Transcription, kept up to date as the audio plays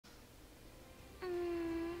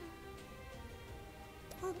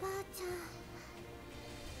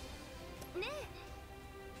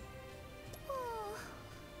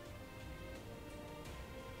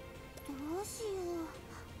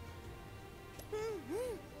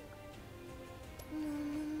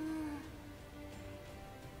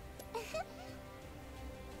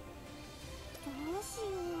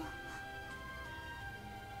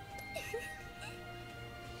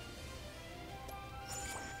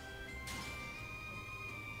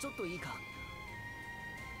ちょっといいか。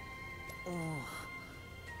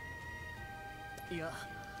いや。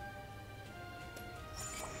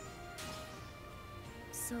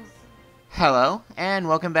Hello, and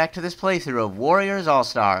welcome back to this playthrough of Warriors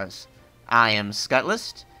All-Stars. I am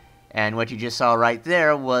Scutlist, and what you just saw right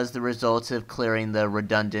there was the results of clearing the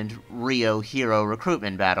redundant Rio Hero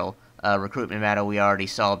recruitment battle. A recruitment battle we already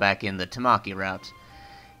saw back in the Tamaki route.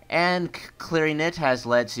 And clearing it has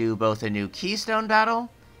led to both a new Keystone battle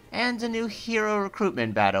and a new hero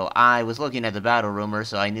recruitment battle. I was looking at the battle rumor,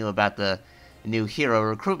 so I knew about the new hero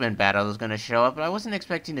recruitment battle that was going to show up, but I wasn't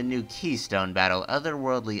expecting a new Keystone battle,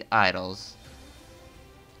 Otherworldly Idols.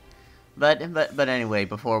 But anyway,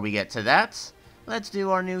 before we get to that, let's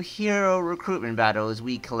do our new hero recruitment battle as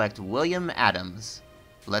we collect William Adams.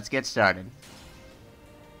 Let's get started.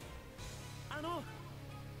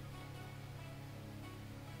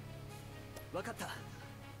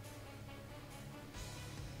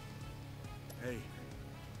 Hey.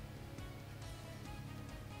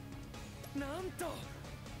 Nanto.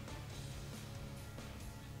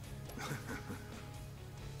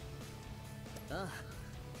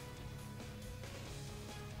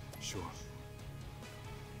 Sure.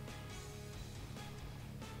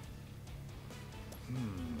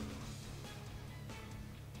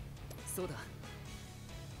 Soda.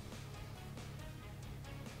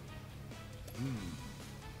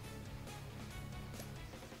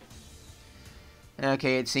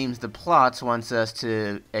 Okay, it seems the plot wants us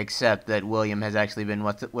to accept that William has actually been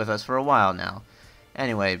with us for a while now.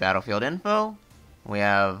 Anyway, battlefield info. We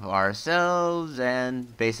have ourselves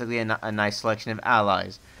and basically a nice selection of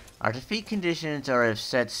allies. Our defeat conditions are if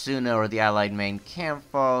Setsuna or the allied main camp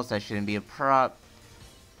falls. That shouldn't be a prop.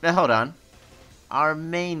 But hold on. Our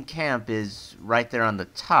main camp is right there on the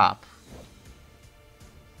top.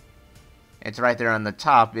 It's right there on the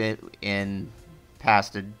top in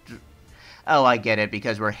past a... Oh, I get it,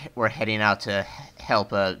 because we're heading out to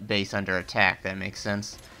help a base under attack. That makes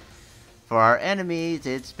sense. For our enemies,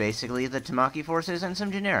 it's basically the Tamaki forces and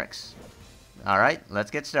some generics. Alright, let's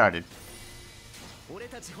get started.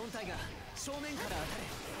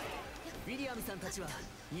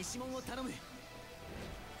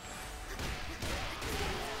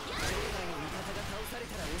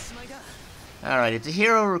 Alright, it's a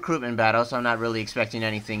hero recruitment battle, so I'm not really expecting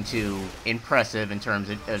anything too impressive in terms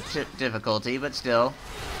of difficulty, but still,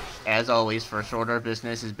 as always, first order of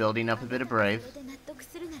business is building up a bit of brave.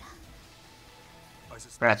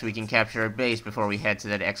 Perhaps we can capture a base before we head to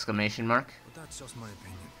that exclamation mark. But that's just my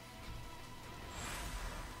opinion.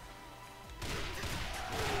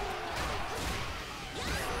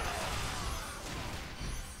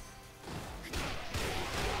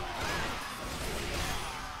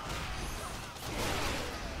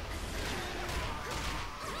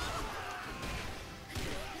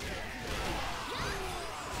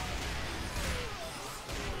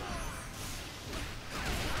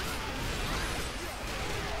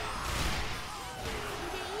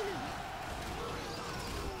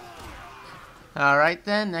 Alright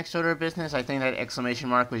then, next order of business, I think that exclamation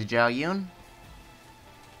mark was Zhao Yun.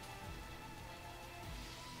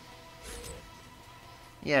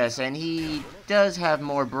 Yes, and he does have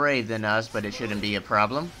more brave than us, but it shouldn't be a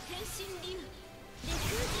problem.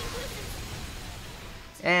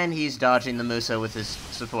 And he's dodging the Musa with his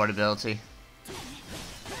support ability.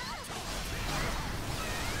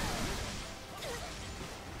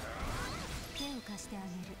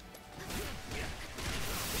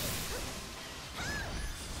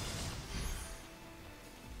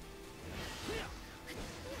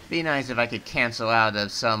 Be nice if I could cancel out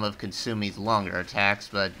of some of Konsumi's longer attacks,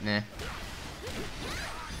 but nah.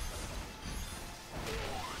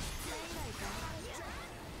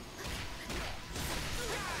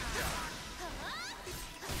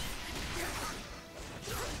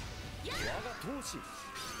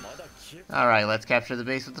 Alright, let's capture the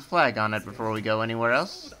base with the flag on it before we go anywhere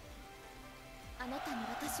else.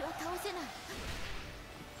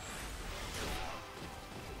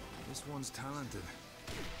 This one's talented.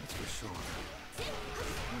 That's for sure. I'm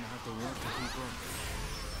gonna have to work to keep up.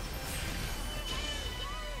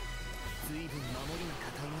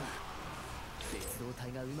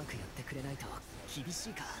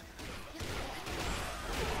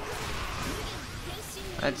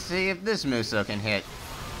 Let's see if this Muso can hit.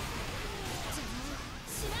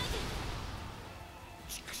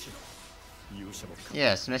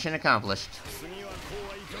 Yes, mission accomplished.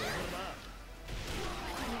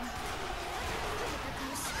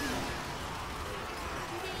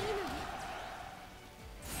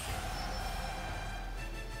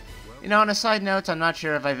 You know, on a side note, I'm not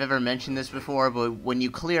sure if I've ever mentioned this before, but when you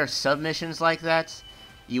clear submissions like that,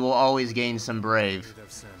 you will always gain some Brave.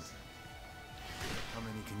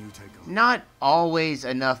 Not always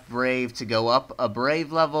enough Brave to go up a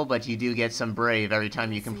Brave level, but you do get some Brave every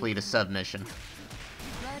time you complete a submission.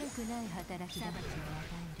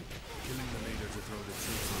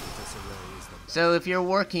 So if you're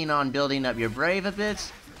working on building up your Brave a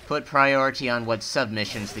bit, put priority on what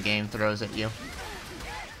submissions the game throws at you.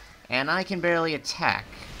 And I can barely attack,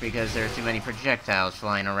 because there are too many projectiles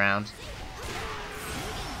flying around.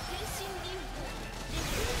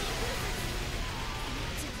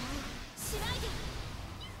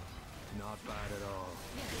 Not bad at all.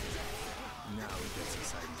 Now it gets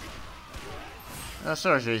exciting. Oh,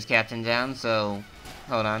 Sorcery's Captain down, so...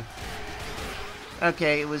 hold on.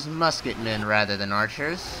 Okay, it was musketmen rather than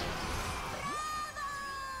archers.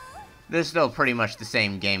 This is still pretty much the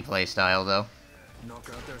same gameplay style, though. Knock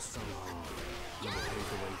out their stronghold. We'll pave the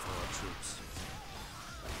way for our troops.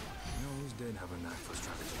 Those did have a knack for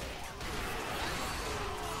strategy.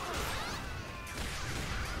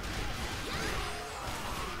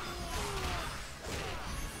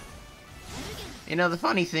 You know, the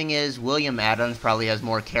funny thing is, William Adams probably has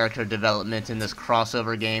more character development in this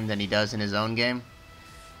crossover game than he does in his own game.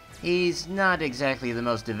 He's not exactly the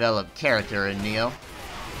most developed character in Neo.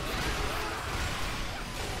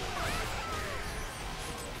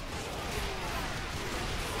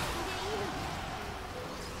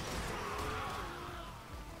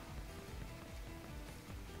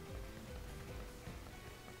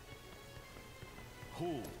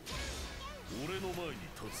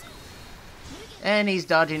 And he's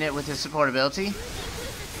dodging it with his support ability.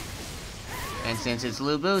 And since it's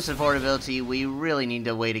Lubu support ability, we really need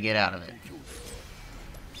a way to get out of it.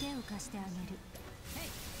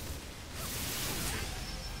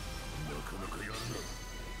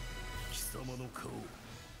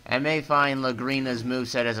 I may find Lagrina's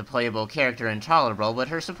moveset as a playable character intolerable, but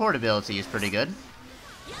her support ability is pretty good.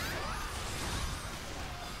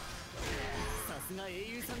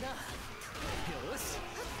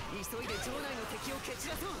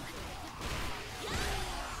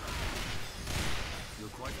 You're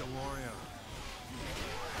quite the warrior.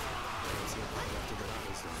 Let's get back after the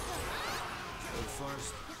battle's done. But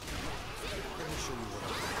first, let me show you what I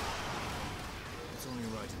do. It's only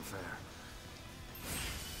right and fair.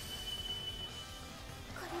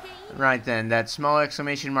 Right then, that small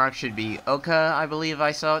exclamation mark should be Oka, I believe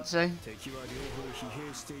I saw it say.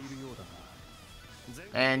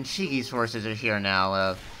 And Shiki's forces are here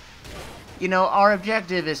now. You know, our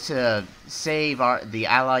objective is to save the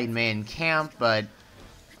Allied main camp, but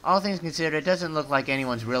all things considered, it doesn't look like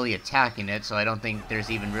anyone's really attacking it, so I don't think there's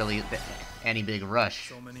even really any big rush.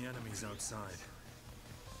 So many enemies outside.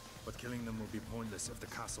 But killing them will be pointless if the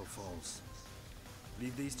castle falls.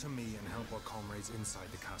 Leave these to me and help our comrades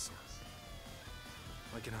inside the castle.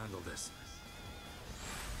 I can handle this.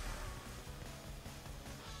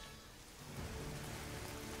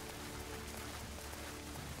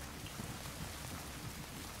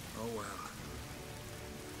 Oh well.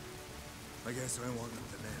 I guess I want them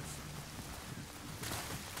to live.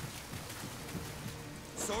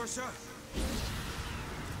 Sorsha!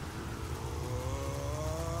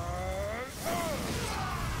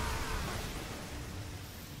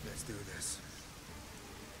 Let's do this.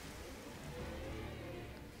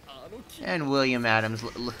 And William Adams'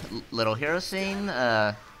 little hero scene.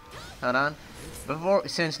 Hold on.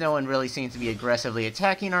 Since no one really seems to be aggressively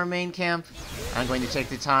attacking our main camp, I'm going to take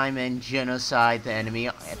the time and genocide the enemy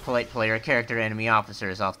player character enemy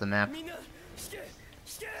officers off the map.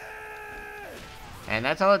 And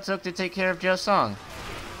that's all it took to take care of Joe Song.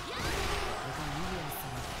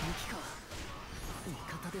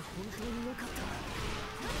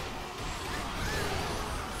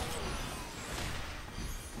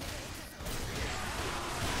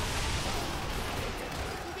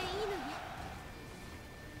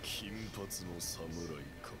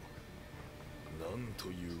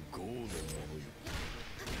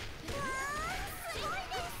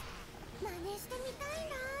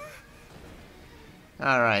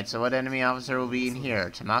 Alright, so what enemy officer will be in here?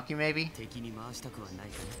 Tamaki, maybe?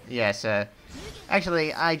 Yes,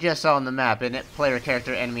 actually, I just saw on the map, and player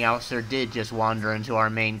character enemy officer did just wander into our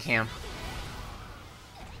main camp.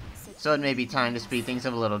 So it may be time to speed things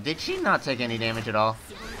up a little. Did she not take any damage at all?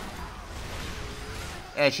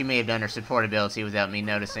 She may have done her support ability without me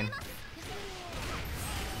noticing.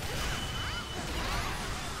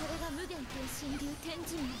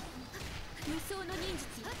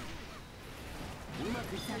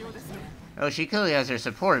 Oh, she clearly has her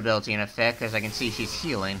support ability in effect, because I can see she's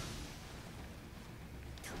healing.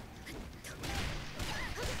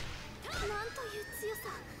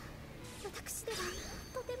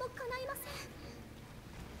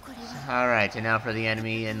 Alright, and now for the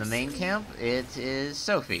enemy in the main camp, it is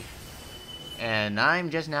Sophie. And I'm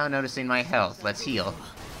just now noticing my health. Let's heal.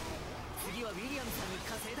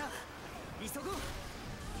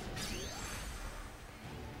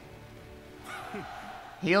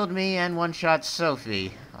 Healed me and one-shot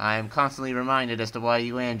Sophie. I am constantly reminded as to why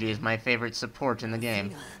Yuanji is my favorite support in the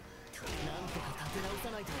game.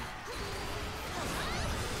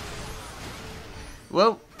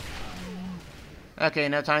 Whoa! Okay,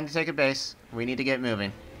 no time to take a base. We need to get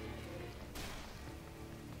moving.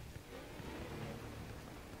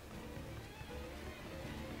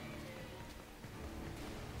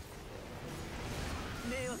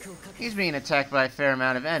 He's being attacked by a fair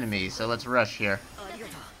amount of enemies, so let's rush here.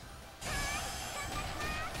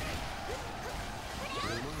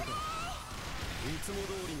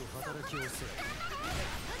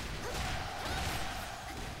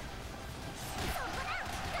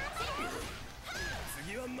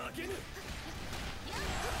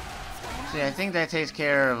 See, I think that takes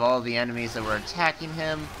care of all the enemies that were attacking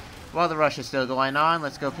him. While the rush is still going on,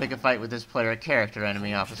 let's go pick a fight with this player character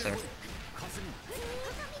enemy officer.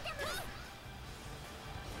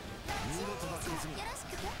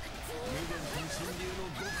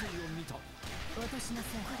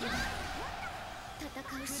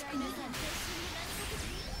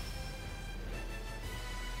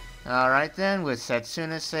 Alright then, with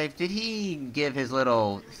Setsuna safe, did he give his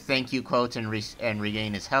little thank you quotes and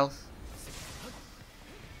regain his health?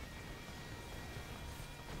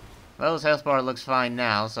 Well, his health bar looks fine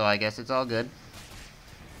now, so I guess it's all good.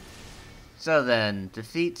 So then,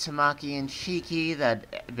 defeat Tamaki and Shiki.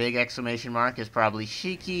 That big exclamation mark is probably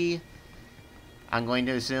Shiki. I'm going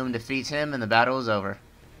to assume defeats him and the battle is over.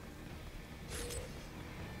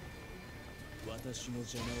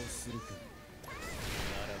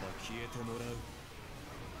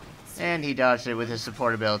 And he dodged it with his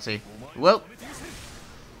support ability. Whoa!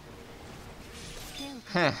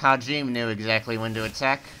 Hajime knew exactly when to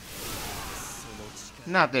attack.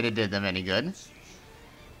 Not that it did them any good.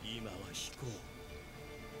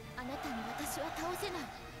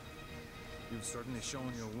 You've certainly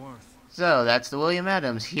shown your worth. So, that's the William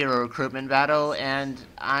Adams hero recruitment battle, and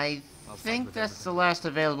I think that's the last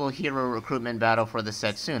available hero recruitment battle for the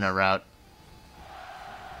Setsuna route.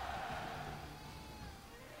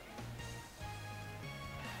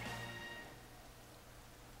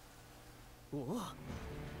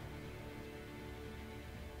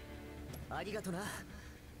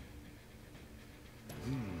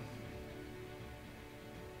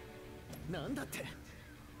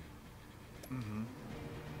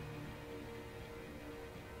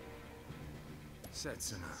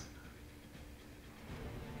 Setsuna.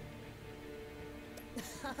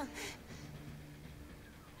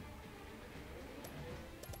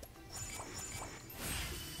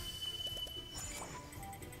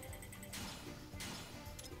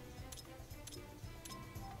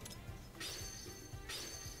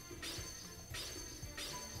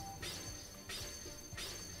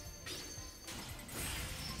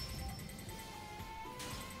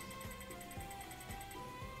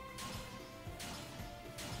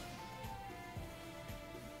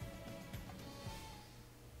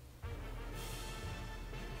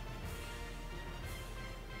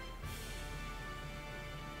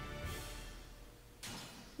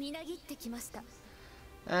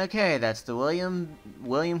 Okay, that's the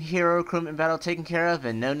William hero recruitment battle taken care of,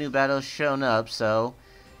 and no new battles shown up, so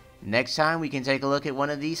next time we can take a look at one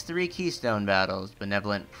of these three keystone battles: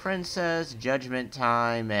 Benevolent Princess, Judgment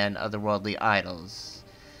Time, and Otherworldly Idols.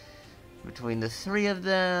 Between the three of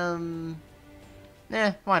them,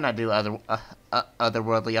 why not do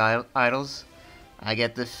Otherworldly Idols? I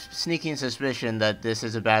get the sneaking suspicion that this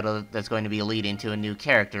is a battle that's going to be leading to a new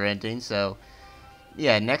character ending, so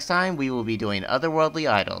yeah, next time we will be doing Otherworldly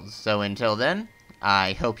Idols. So until then,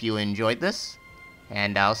 I hope you enjoyed this,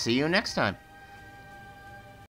 and I'll see you next time.